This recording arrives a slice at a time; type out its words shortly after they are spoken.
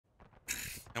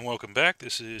And welcome back.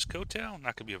 This is Kotal.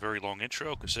 Not going to be a very long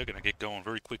intro because they're going to get going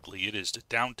very quickly. It is the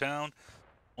downtown,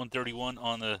 131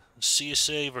 on the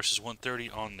CSA versus 130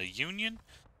 on the Union.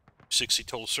 60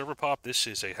 total server pop. This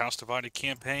is a house divided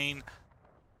campaign.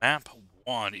 Map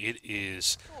 1. It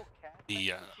is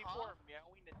the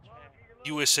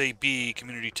USAB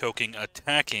community token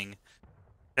attacking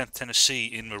 10th Tennessee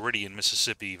in Meridian,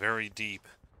 Mississippi. Very deep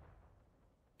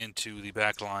into the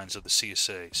back lines of the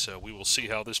CSA. So we will see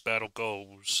how this battle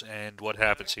goes and what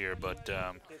happens here. But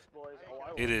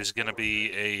it is going to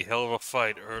be a hell of a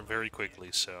fight very quickly.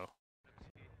 So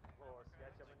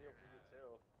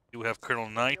you have Colonel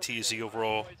Knight. He is the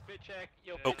overall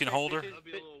token holder,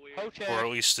 or at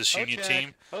least this Union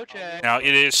team. Now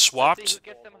it is swapped,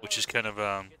 which is kind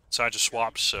of sides are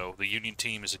swapped. So the Union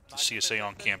team is a CSA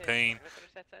on campaign,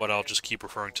 but I'll just keep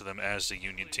referring to them as the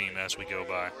Union team as we go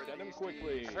by.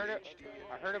 You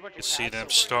can see them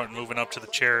starting moving up to the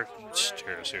chairs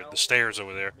here, the stairs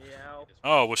over there.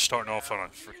 Oh, we're starting off on a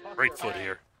great foot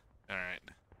here. All right.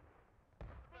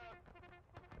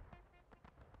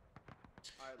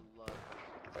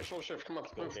 Shift, come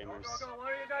up, gamers.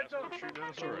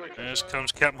 Here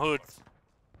comes Captain Hood.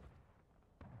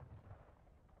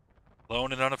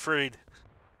 Lone and unafraid.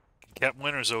 Captain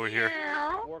Winter's over here.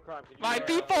 My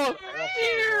people!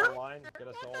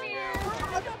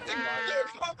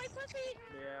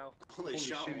 Holy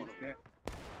shot one of them.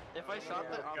 If I shot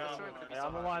the officer, it could be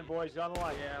On the line, boys. You're on the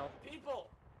line.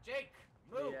 People! Jake!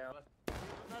 Move!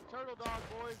 That turtle dog,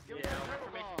 boys. Give me that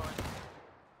turtle dog.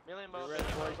 Million You ready,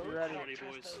 boys? You ready?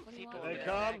 People. They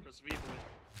come. Here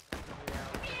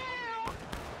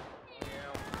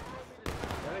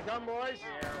they come, boys.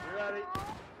 You ready?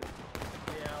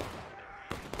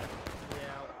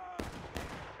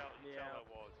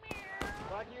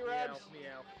 Like you, Rebs.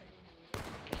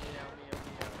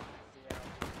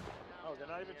 Oh, they're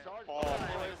not even charged.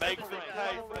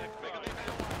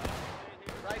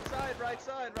 Right side, right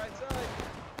side, right side.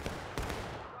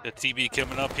 The TB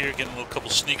coming up here, getting a little couple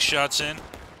sneak shots in.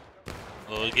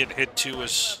 Getting hit to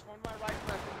us. On my right,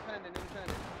 left,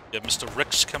 independent. Got Mr.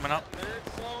 Ricks coming up. They're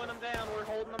slowing them down. We're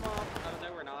holding them off. Oh,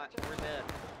 no, we're not. We're dead.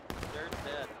 They're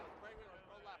dead.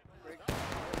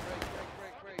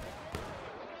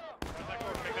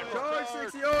 Charge,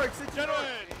 60 yards, 60 yards.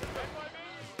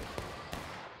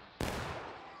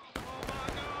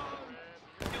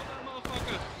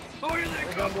 Oh, here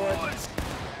they come, boys!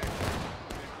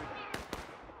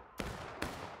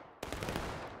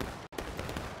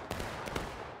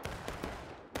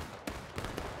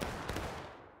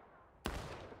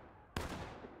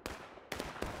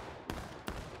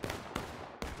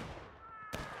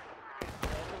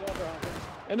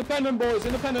 Independent, boys.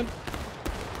 Independent.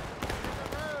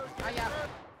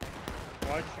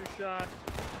 Watch your shot.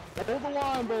 Hold the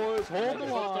line, boys. Hold the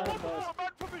line.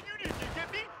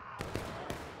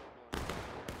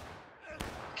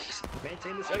 Get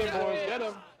him, boys. Get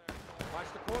him.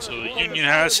 So the Union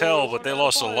has hell, but they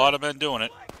lost a lot of men doing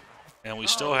it. And we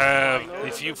still have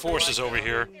a few forces over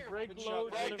here.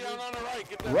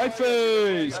 Right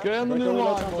phase. Get on the new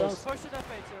line, boys.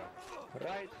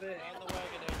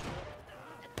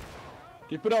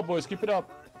 Keep it up, boys. Keep it up.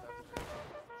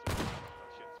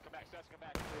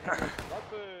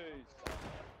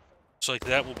 Looks like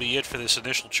that will be it for this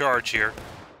initial charge here.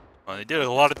 They did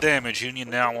a lot of damage. Union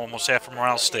now almost half a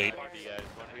morale state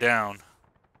down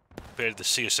compared to the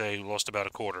CSA, who lost about a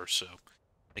quarter. So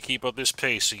they keep up this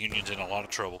pace, the Union's in a lot of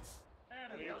trouble.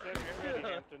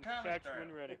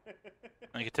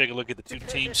 I can take a look at the two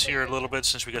teams here a little bit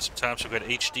since we got some time. So we got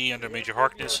HD under Major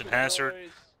Harkness and Hazard.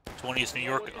 20th New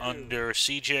York under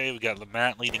CJ. We got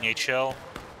Lamont leading HL.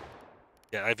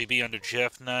 We got IVB under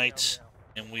Jeff Knight.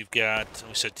 And we've got,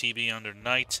 we said TB under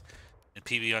Knight and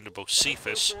PB under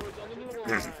Bocephus.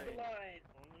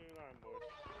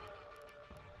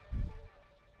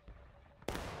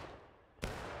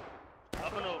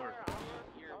 Up and over.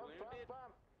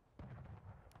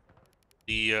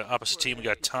 The opposite team, we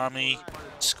got Tommy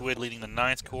Squid leading the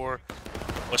 9th Corps.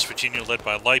 West Virginia led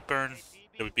by Lightburn.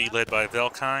 WB led by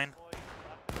Velkine.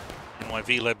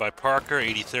 NYV led by Parker.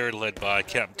 83rd led by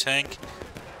Captain Tank.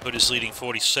 Hood is leading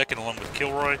 42nd along with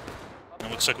Kilroy. And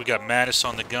it looks like we got Mattis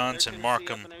on the guns and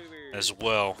Markham as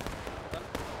well.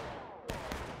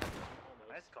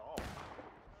 Nice call.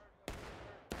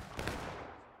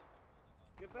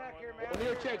 Get back here, man.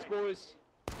 Clear checks, boys.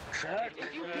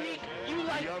 If you peek, you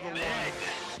like men.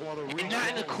 And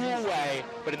not in a cool way,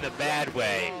 but in the bad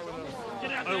way.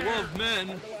 I love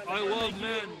men. I love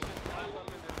men.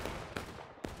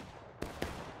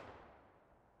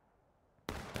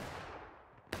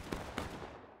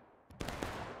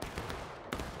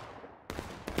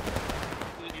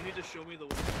 to show me the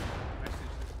way.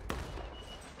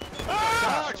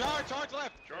 Charge left! Charge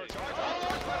left!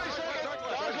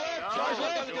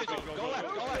 Go left!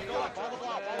 Follow the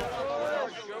block!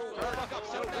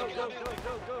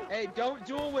 Hey, don't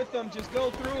duel with them. Just go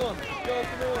through them. Just go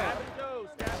through them.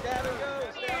 Stab and go.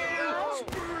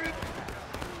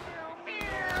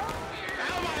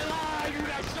 Out of my line! You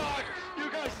guys suck! You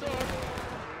guys suck!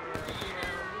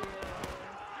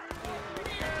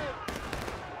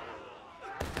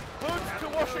 Hoods to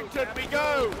Washington, we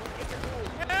go!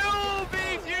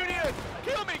 LV's Union!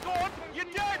 Kill me, go on! You're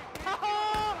dead! Ha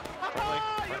ha! Ha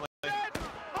ha! You're dead!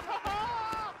 Ha ha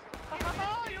ha! Ha ha ha!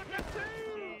 You're dead too!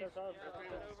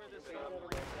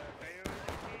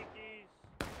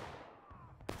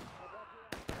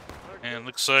 And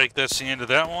looks like that's the end of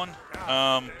that one.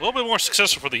 A little bit more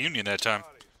successful for the Union that time.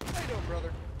 How you doing,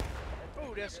 brother?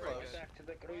 Oh, that's close.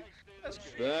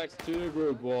 Back to the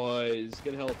group, boys.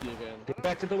 Gonna help you again.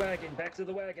 Back to the wagon. Back to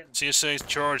the wagon. CSA's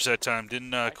charge that time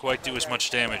didn't quite do as much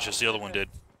damage as the other one did.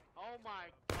 Oh my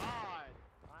god!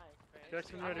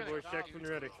 Jackson ready, boys. Jackson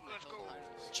ready.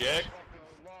 Check.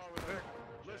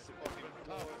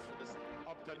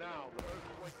 Up to now.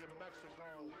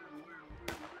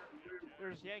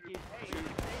 There's Yankees.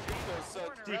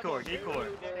 Decoy.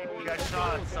 You got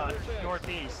shots on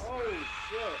northeast. Oh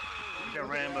shit. You got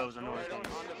Rambos on northeast.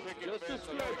 Just a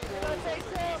switch,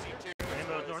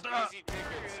 Rambos north.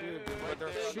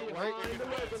 Shoot right in the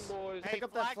wagon, boys. Pick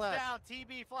up that flag. Down,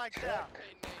 TB flag down.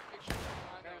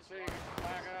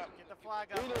 Get the flag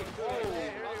up.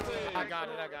 I got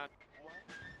it.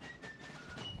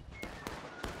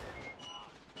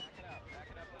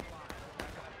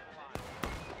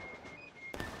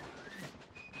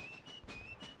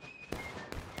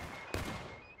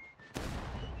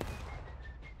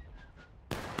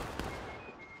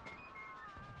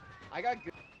 I got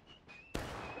good.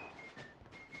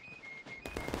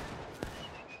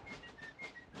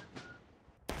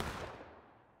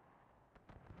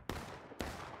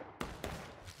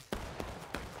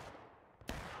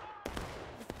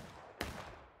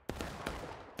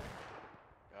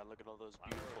 God, look at all those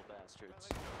beautiful bastards.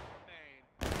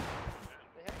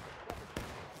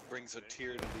 Brings a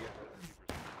tear to the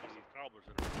eye.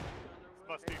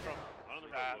 Must be from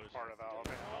that part of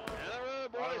Alabama.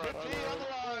 Boys, hit T on the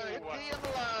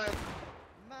line.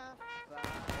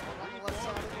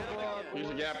 Use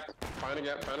a gap. Find a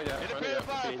gap. In a clear of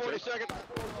fire, 40 seconds.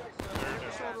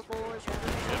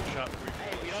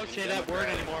 Hey, we don't say that word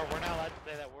anymore. We're not allowed to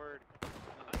say that word.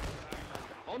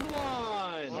 On the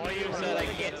line. All you said I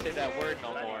can't say that word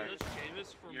no more.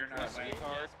 You're not Yes.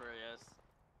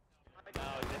 No,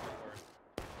 a different word.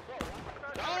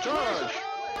 Charge!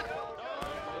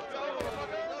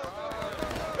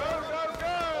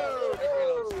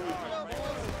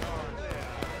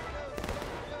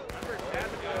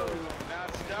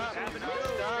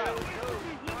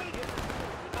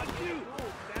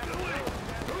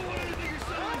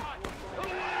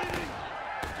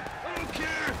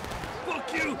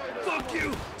 Fuck you!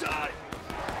 Die!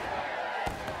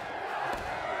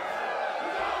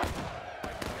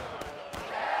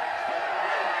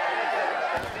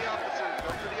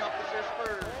 Go for the officers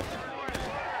first.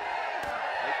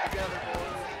 Get together,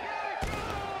 boys.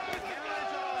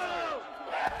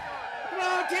 Come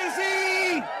on,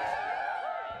 Casey!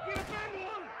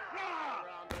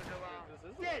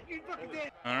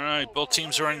 All right, both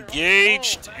teams are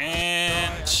engaged,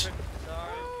 and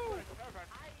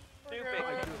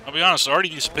I'll be honest, Artie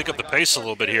needs to pick up the pace a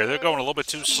little bit here. They're going a little bit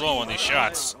too slow on these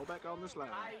shots.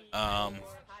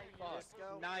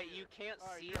 Night, you can't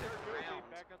see the ground.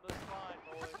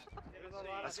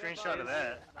 A screenshot of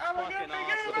that. Fucking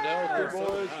awesome. Good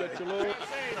boys, get your loot.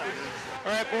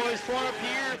 Alright, boys, form up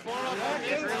here. Form up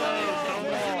here.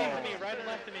 Right and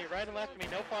left of me. Right and left of me.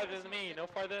 No farther than me. No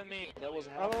farther than me. That was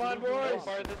On the line, boys. No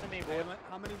farther than me, boy.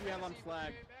 How many do you have on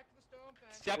flag?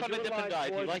 Step on a dip and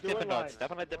dive. You like dip and dive.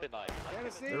 Step on a dip and dive.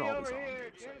 They're always on.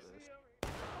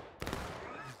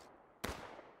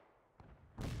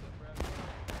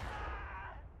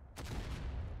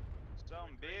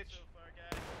 Some bitch.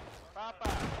 Pop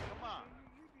out. Come on.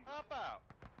 Pop out.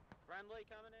 Friendly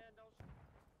coming in.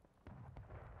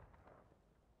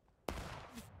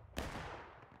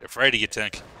 They're afraid of you,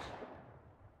 Tank.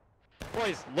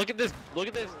 Boys, look at this. Look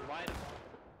at this.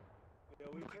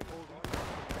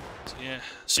 Yeah,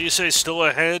 CSA's still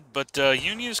ahead, but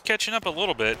Union's catching up a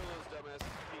little bit.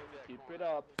 Keep it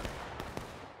up.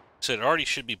 Said Artie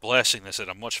should be blasting this at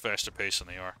a much faster pace than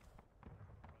they are.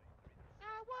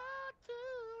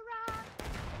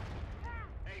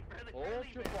 Hold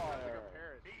your fire.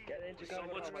 Get into So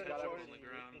much cover. petrol on the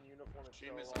ground.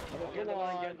 On the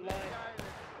line.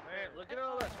 Look at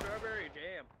all that strawberry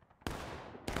jam.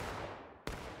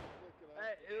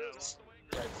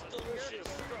 That's delicious.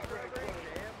 Strawberry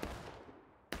jam.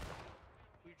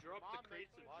 We dropped the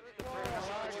crates and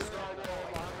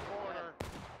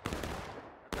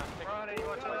Ronnie, you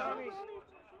want to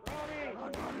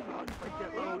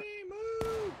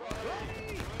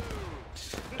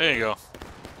There you go.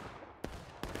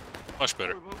 Much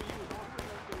better.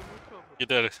 Get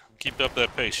that. Keep up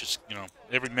that pace. Just, you know,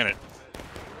 every minute.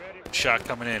 Shot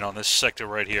coming in on this sector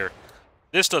right here.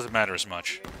 This doesn't matter as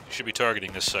much. You should be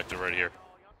targeting this sector right here.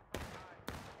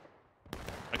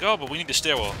 Like, oh, but we need the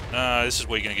stairwell. Nah, this is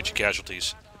where you're gonna get your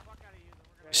casualties.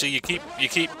 You see, you keep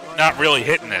not really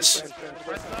hitting this.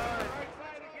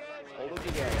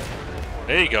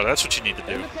 There you go. That's what you need to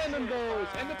do. Independent boys,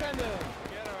 independent.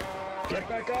 Get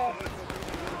back up.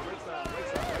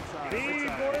 Lead,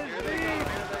 boys, lead.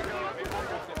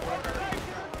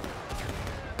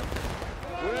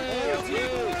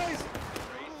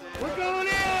 We're going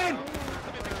in.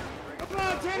 Come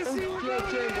on, Tennessee, we're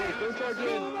going in. Don't charge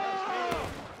in.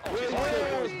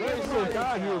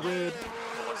 God, you're red.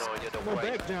 Come on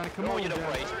back, Johnny. Come on,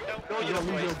 Johnny. You don't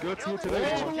lose your guts here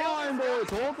today. Hold the line, boys.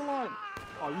 Hold the line.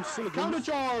 Oh, you see, Counter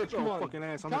charge. Come on. fucking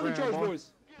ass on the Counter ground, charge, boy.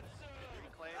 boys.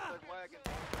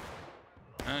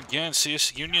 Again,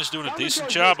 CS Union's doing a decent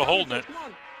job of holding it. Come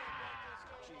on.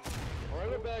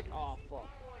 Right back. Oh, fuck.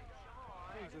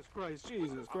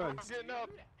 Jesus Christ. getting up.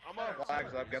 I'm up.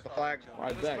 Flags up, get the flags.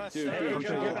 Right back, dude. I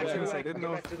didn't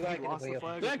know if he lost the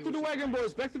flag. Back to the wagon,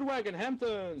 boys. Back to the wagon.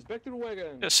 Hamptons. Back to the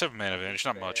wagon. Yeah, 7-man advantage,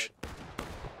 not much.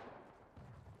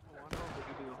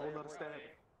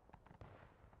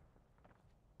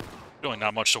 Really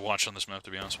not much to watch on this map,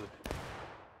 to be honest with you.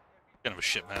 Kind of a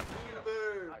shit map.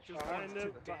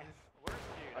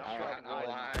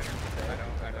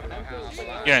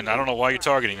 Again, I don't know why you're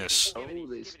targeting this.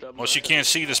 Unless you can't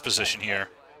see this position here.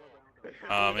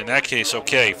 In that case,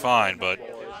 okay, fine, but...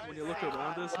 When you look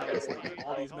around us, there's like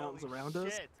all these mountains around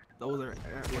us. Those are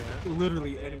like,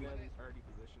 literally enemy party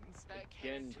positions.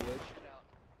 Again, glitch.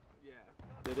 Yeah.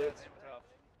 Did it?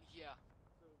 Yeah.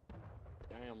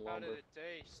 Damn, How lumber. did it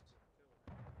taste?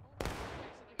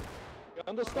 Get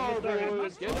on the star,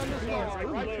 boys. Get on the star.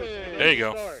 Right there. There you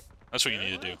go. That's what you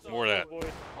need to do. More of that.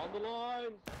 On the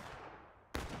line.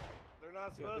 They're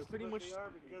not supposed to, pretty but much they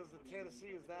are because the Tennessee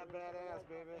is that badass,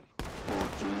 baby.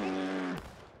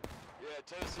 Yeah,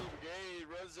 Tennessee Brigade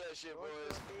runs that shit,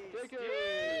 boys. Take it.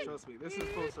 Trust me, this is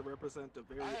supposed to represent a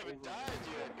very I haven't died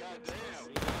yet,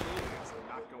 goddamn.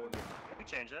 Not going there. You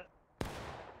change that.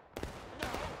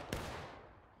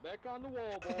 Back on the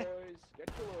wall, boys. Get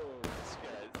yours. This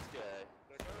guy.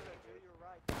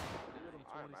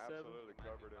 I'm absolutely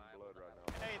covered in blood right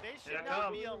now. Hey, they Here should I not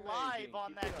come. be alive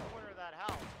on that corner of that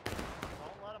house.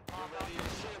 Don't let them pop Get out. ready to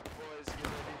shift, boys. Get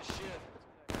ready to shift.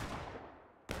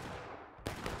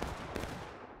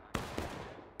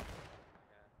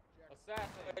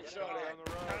 Assassin.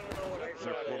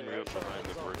 They're pulling me up behind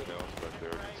the breakdowns back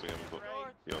there. I can see them,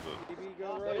 you know,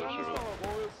 Go right on the star,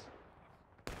 boys.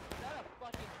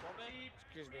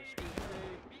 Excuse me.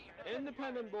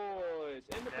 Independent boys.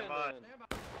 Independent.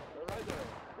 They're right there.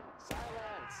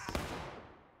 Silence.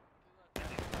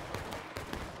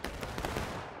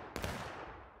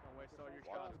 Don't waste all your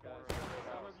shots, guys.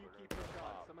 Some of you keep your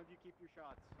shots. Some of you keep your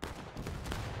shots.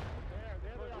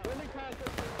 Winning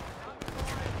contest.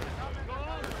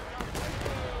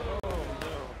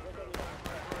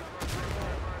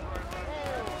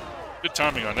 Good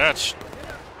timing on that.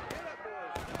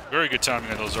 Very good timing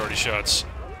on those already shots.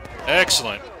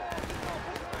 Excellent.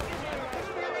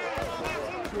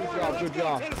 Good job, good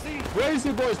job. Brace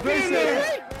it, boys, brace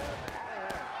it.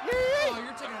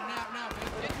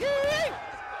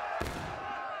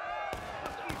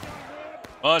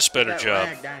 Much better job.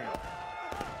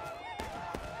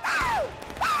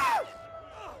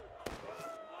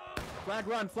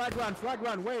 Flag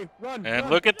run, wait, run. And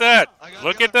look at that.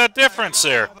 Look at that difference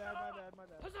there.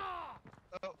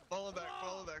 Oh, falling back.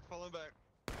 Fall back.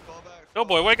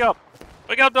 Doughboy, wake up.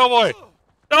 Wake up, Doughboy.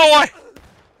 Doughboy.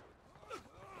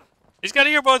 He's got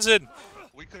earbuds in.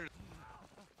 We could.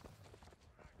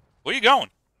 Where you going?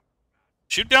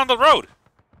 Shoot down the road.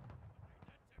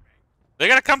 They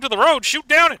gotta come to the road. Shoot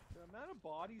down it. The amount of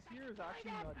bodies here is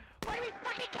actually nuts.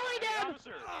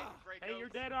 Hey, you're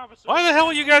dead, officer. Why the hell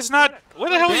are you guys not? Where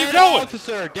the hell are you going?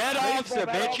 Dead officer,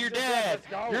 bitch, you're dead.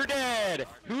 You're dead.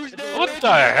 Who's dead? What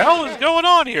the hell is going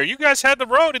on here? You guys had the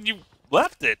road and you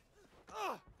left it.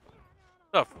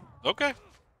 Oh, okay.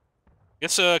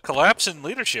 It's a collapse in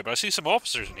leadership. I see some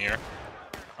officers in here.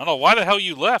 I don't know why the hell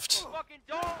you left. Fucking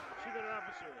don't.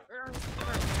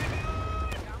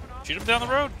 Shoot him down the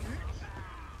road.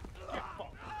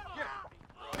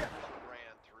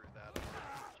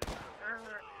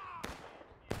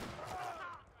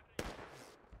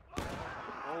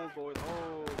 Hold, boys.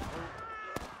 Hold.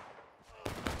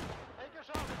 Take your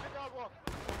shot, get your walk.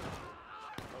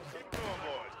 Keep it going,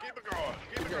 boys. Keep it going.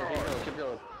 Keep it going. Keep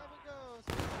going.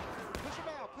 Push him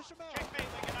out, push him out.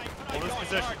 Hold this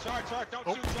position. Charge, don't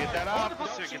Oh, shoot, Get charge. that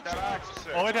opposite. Get that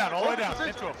opposite. All the way down, all the way down.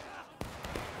 Into him.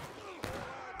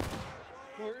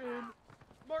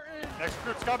 Martin. Next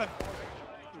group's coming.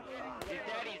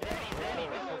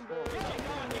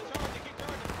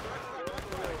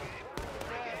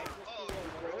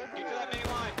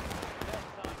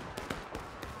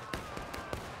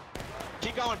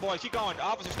 Keep going, boys. Keep going.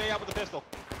 Officer, stay out with the pistol.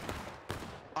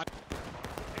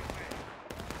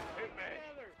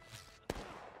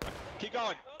 Keep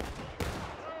going.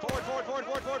 Forward.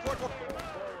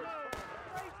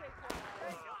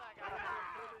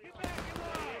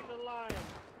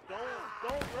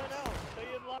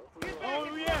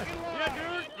 Oh yeah,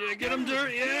 Dirt. Yeah, get him,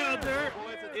 Dirt. Yeah, Dirt.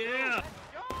 Yeah.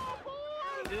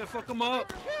 Yeah, fuck him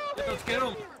up. Yeah, let's get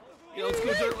him. Yeah, let's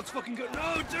go, Dirt. Let's fucking go.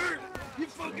 No, Dirt. You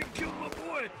fucking killed my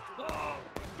boy. Oh.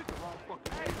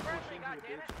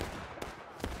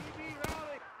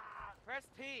 Press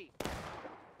T.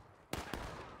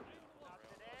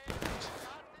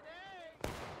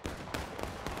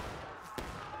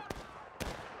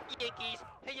 Yankees.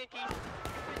 Hey, Yankees.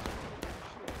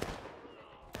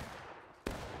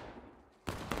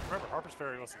 Remember, Harper's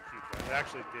Ferry wasn't cute, though. It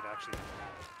actually did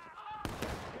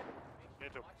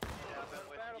Get to him.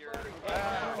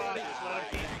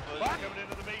 Coming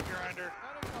into the meat grinder.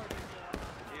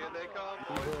 Here they come,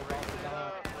 boys.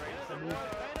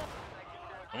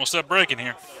 Almost at breaking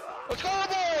here. Let's go,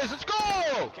 boys. Let's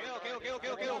go.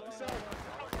 Kill.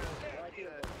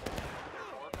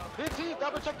 15,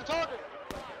 double check the target.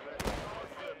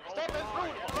 Step in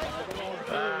through.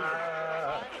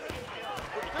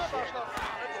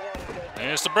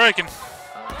 There's the breaking.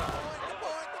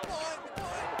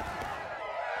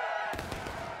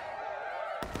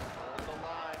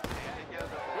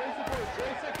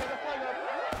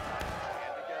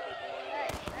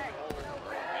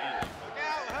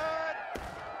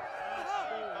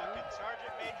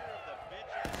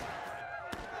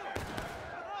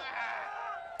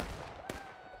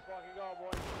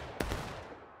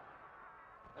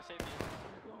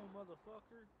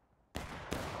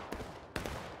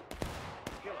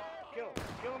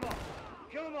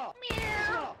 Kill him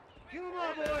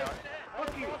all, boys.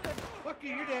 Fuck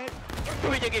you, you're dead.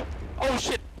 Come here, Yankee. Oh,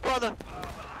 shit, brother.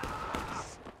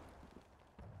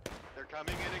 They're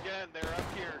coming in again. They're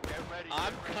up here. Get ready.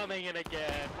 I'm coming in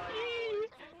again.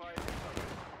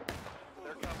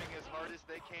 They're coming as hard as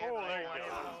they can.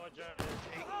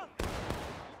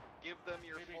 Give them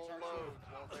your full loads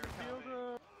while they're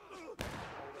coming.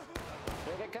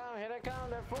 Here they come.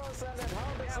 They're full sending.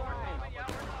 Hold this line.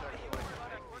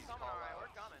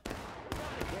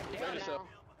 Give them your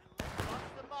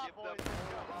loads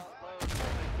while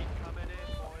they keep coming in,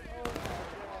 boys.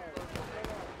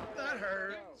 That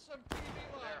hurt.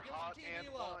 They're hot and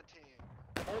wanting.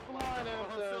 Hold the line,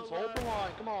 Hamptons. Hold the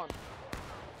line. Come on.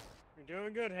 You're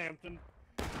doing good, Hampton.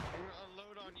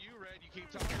 Unload on you, Red. You keep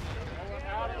talking.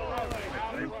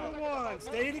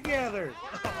 Stay together.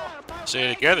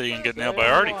 Stay together, you can get nailed by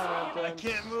Artie. I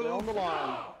can't move. Stay on the line.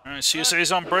 All right,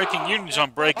 CSA's on breaking, Union's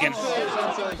on breaking.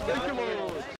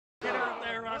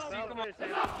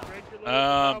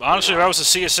 Honestly, if I was a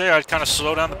CSA, I'd kind of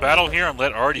slow down the battle here and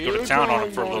let Artie go to town on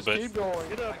him for a little bit. Keep going.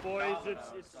 Get up, boys. It's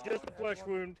just a flesh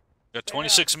wound. Got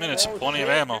 26 minutes and plenty of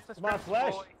ammo. It's my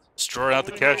flesh. Destroy out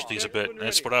the casualties a bit.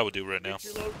 That's what I would do right now.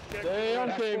 Stay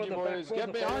on cage, boys.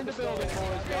 Get behind the building,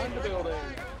 boys. Behind the building.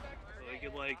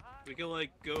 We could like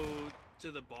go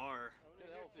to the bar.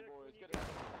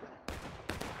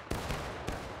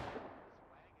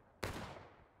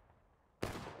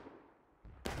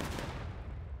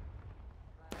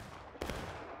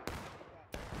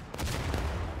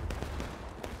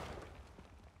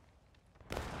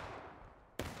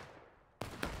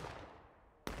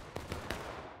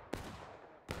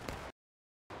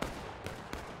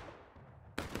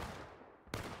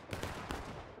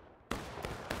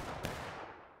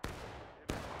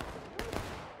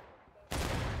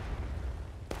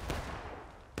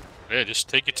 Yeah, just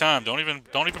take your time. Don't even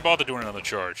bother doing another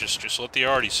charge. Just let the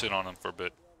Artie sit on him for a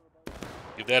bit.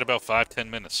 Give that about 5-10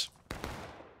 minutes.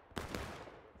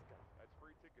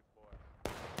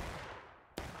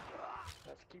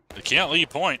 They can't leave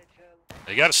point.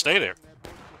 They got to stay there.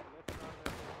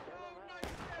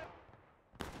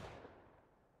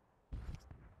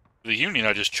 The Union,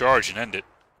 I just charge and end it.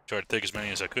 Try to take as many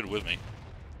as I could with me.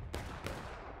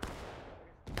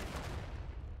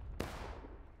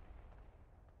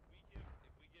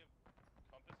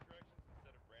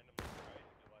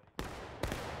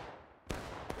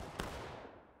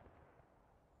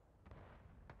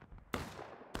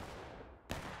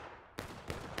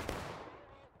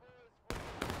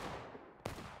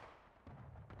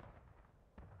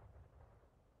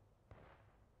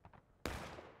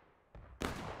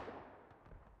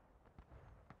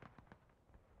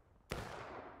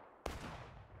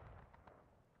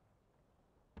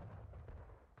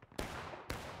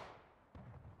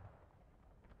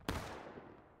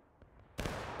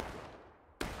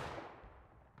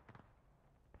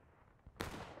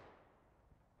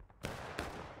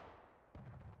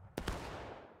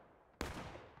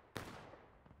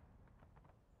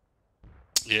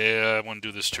 Yeah, I want to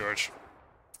do this charge.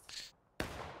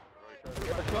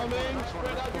 Coming.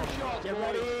 Spread out your shots, Get boys.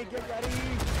 ready, get ready.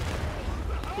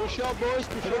 Push up, boys.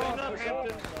 Push Line up. up,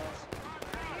 Hampton.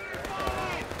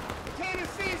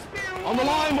 On the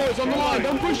line, boys. On the line.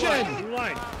 Don't push in. Blue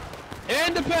line.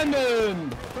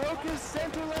 Independent. Focus,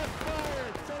 center left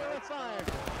fire. Center left fire.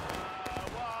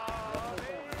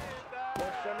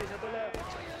 Left semis at the left.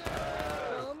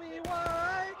 Tell me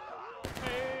why.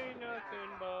 Ain't nothing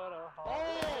but a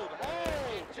Hold!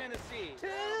 Tennessee!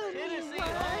 Tennessee,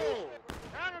 hold!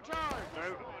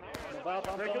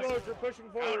 Regulars are pushing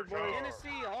forward, boys.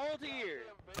 Tennessee, hold here!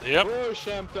 Yep. Push,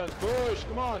 Hampton. Push.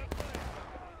 Come on.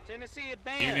 Tennessee,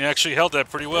 advance! Union actually held that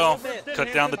pretty well. Hampton, Cut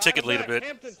down the Hampton, ticket come lead a back. bit.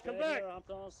 Hampton, come back.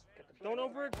 Don't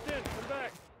overextend. Come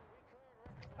back.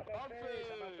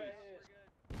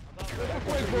 Triple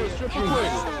quick, boys. Triple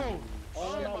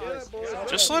quick.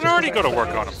 Just let Artie go to work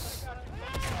on him.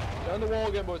 Down the wall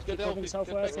again, boys. Get healthy.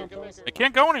 Southwest, Get back. They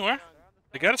can't go anywhere.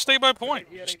 They got to stay by point.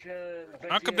 Just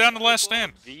knock them down to the last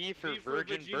stand. V for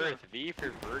virgin birth. V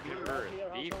for virgin birth.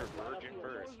 V for virgin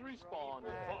birth.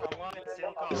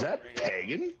 Is that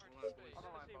pagan?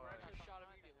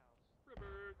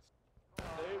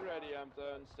 Stay ready,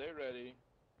 Hampton. Stay ready.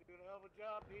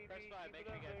 Press 5, make it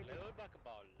again. Load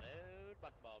buckeball. Load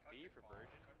buckeball. V for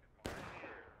virgin.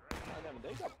 Damn,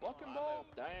 they got bucking ball?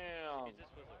 Damn. Jesus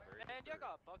was a virgin. And you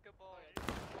got bucketball.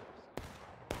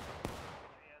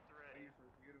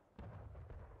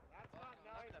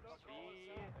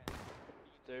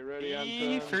 Stay ready, V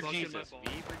Hampton. for Jesus.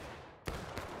 V for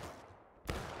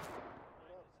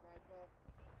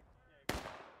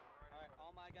Alright,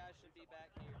 all my guys should be back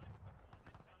here.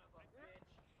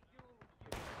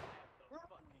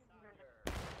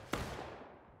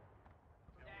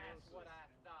 That's what I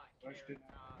thought.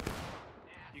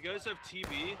 You guys have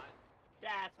TB?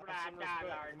 That's what I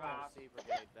thought.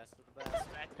 Best of the best.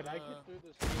 Can I get through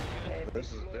this? This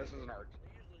is an art.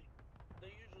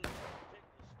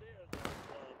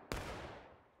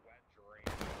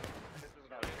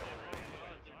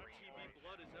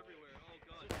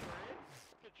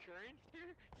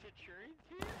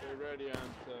 Stay ready,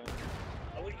 Hampton.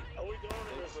 Are we going to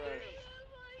Stay the fresh. stairs?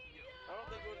 I don't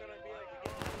think we're gonna be able to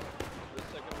get in. The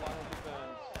second line of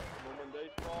defense. When they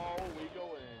fall, we go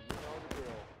in. You know the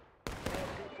drill.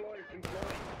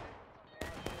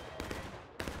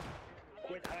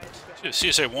 Quit hiding. If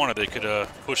CSA wanted, they could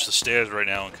push the stairs right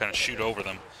now and kind of shoot over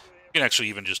them. You can actually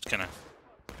even just kind of,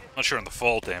 not sure on the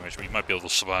fall damage, but you might be able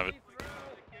to survive it.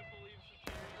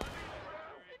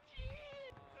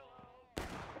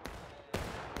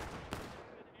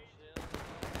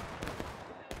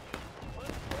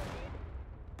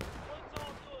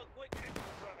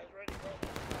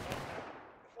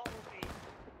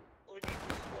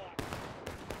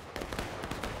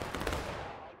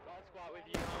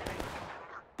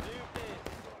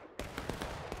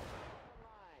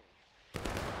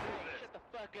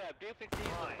 Doofus needs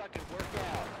to fucking work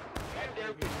out. That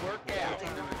Doofus work out.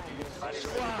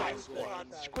 Squat.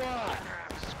 Squat.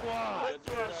 Squat.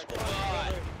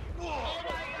 Squat.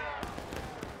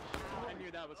 I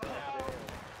knew that was gonna happen.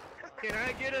 Can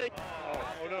I get a?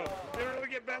 Oh no! They're gonna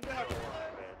get back up.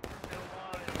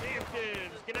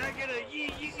 Hamptons, can I get a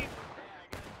yee yee?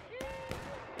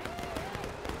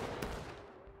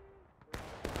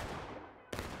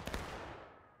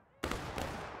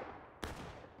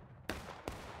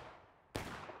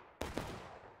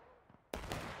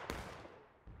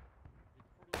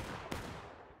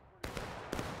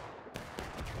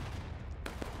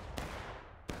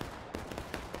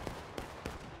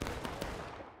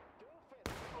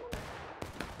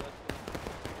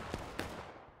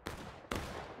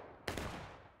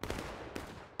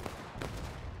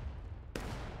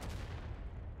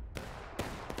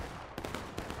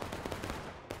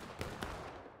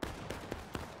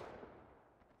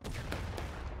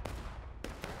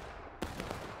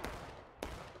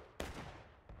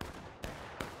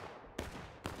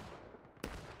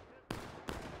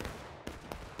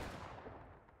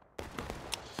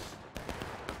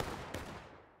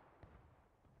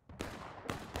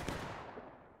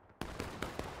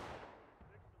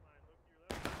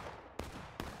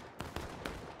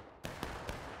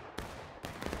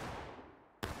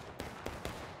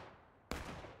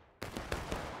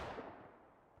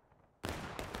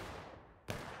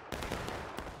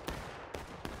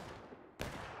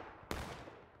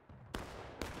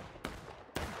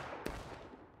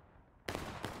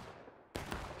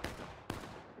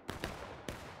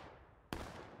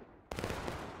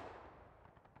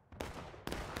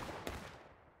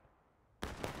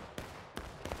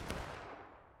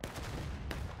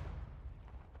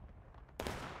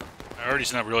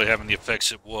 Already's not really having the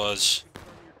effects it was.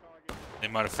 They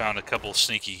might have found a couple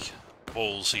sneaky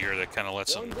holes here that kind of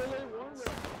lets them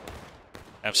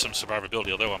have some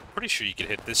survivability. Although I'm pretty sure you could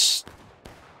hit this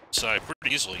side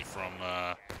pretty easily from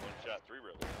One-shot, 3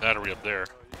 really. battery up there.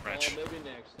 French. A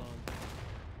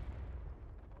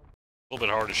little bit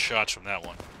hardest shots from that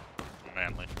one.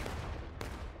 Manly.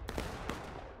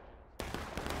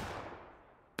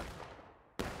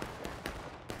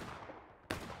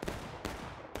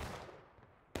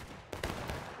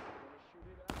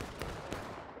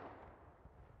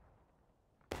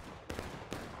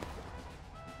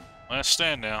 Last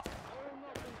stand now.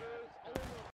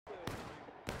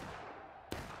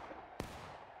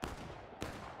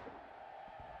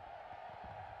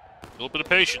 A little bit of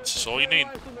patience is all you need.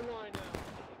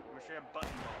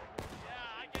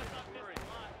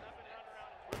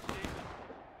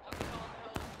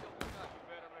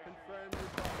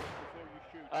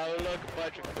 Oh, look, a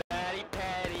bunch of fatty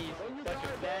patties. A bunch of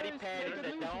fatty patties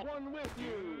that don't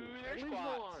do their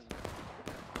squats.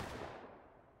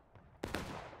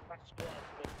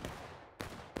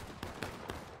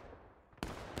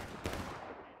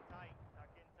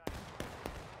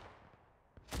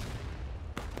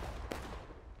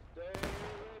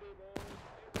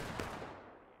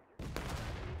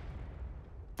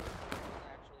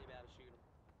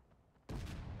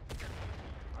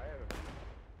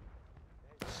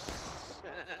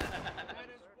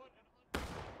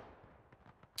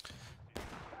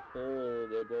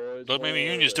 But maybe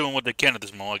Union's doing what they can at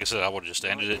this moment. Like I said, I would have just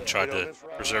ended it and tried to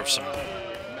preserve some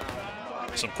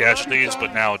casualties,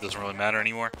 but now it doesn't really matter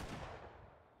anymore.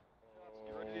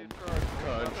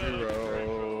 Country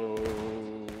roads.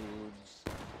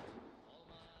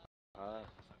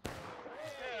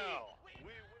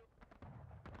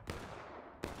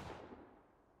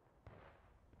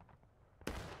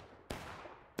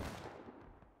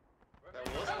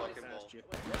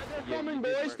 They're coming,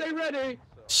 boys. Stay ready.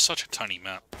 Such a tiny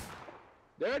map.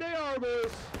 There they are,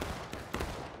 boys.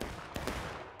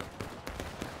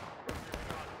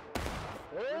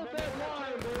 Hold that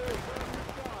line, boys.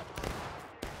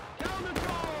 Counter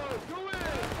charge. Go in.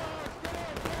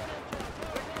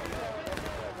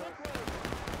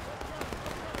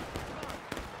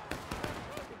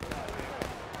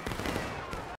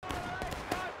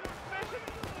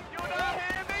 You not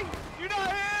hear me? You not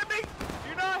hear me?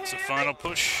 You not hear It's a me? final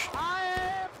push.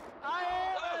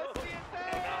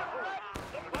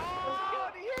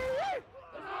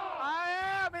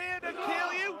 I am here to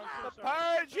kill you, to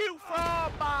purge you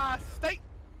from my state.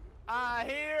 I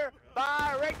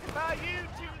hereby rectify you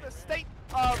to the state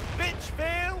of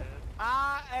Bitchville.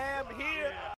 I am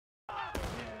here. Yeah,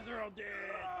 they're all dead.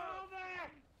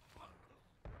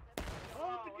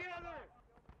 Hold together.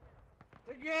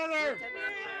 Together.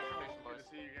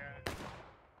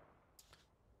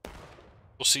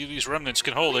 We'll see if these remnants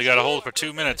can hold. They got to hold for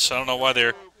 2 minutes. I don't know why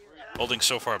they're holding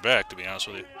so far back, to be honest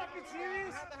with you.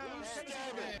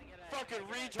 Fucking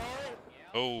retard.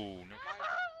 Oh, no.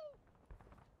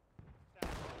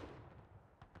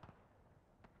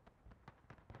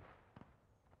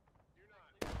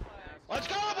 Let's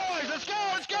go, boys! Let's go!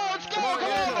 Let's go! Let's go! Come on,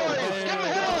 boys! Give him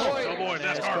hell! Oh boy,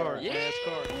 NASCAR.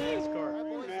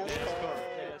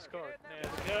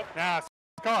 NASCAR.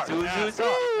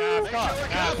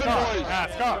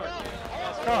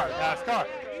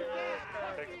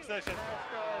 Take position.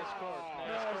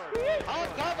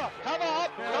 Cover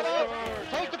up!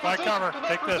 Take the By position! cover. Do not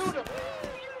Take this. pursue them.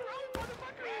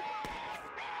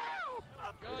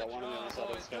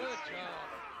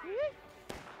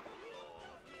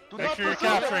 Do Make not sure you're pursue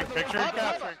them. capturing. Make sure you're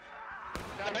capturing.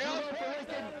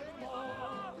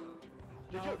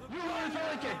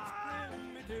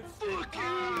 Fuck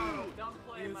you. Don't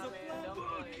play, my man. Don't play.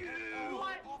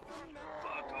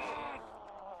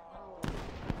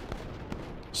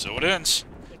 So it ends.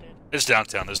 It's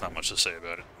downtown. There's not much to say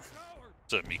about it.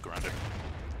 It's a meat grinder.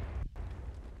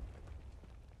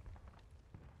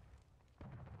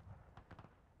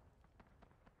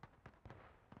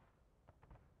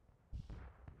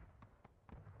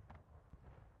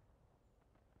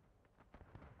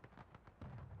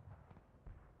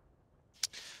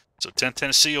 So 10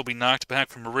 Tennessee will be knocked back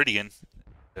from Meridian.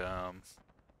 That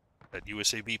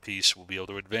USAB piece will be able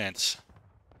to advance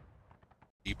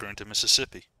deeper into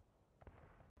Mississippi.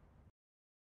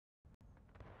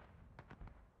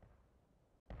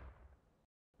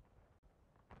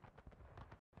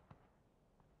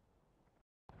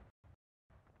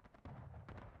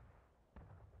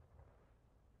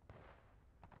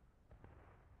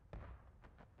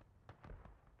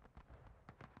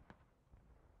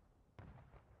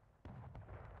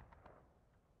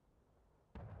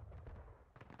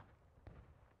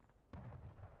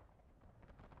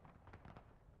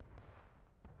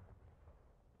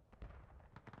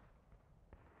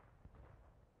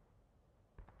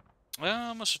 Well,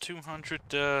 almost a 200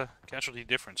 casualty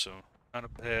difference, so not a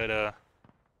bad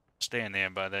stand there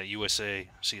by that USA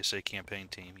CSA campaign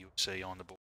team. USA on the board.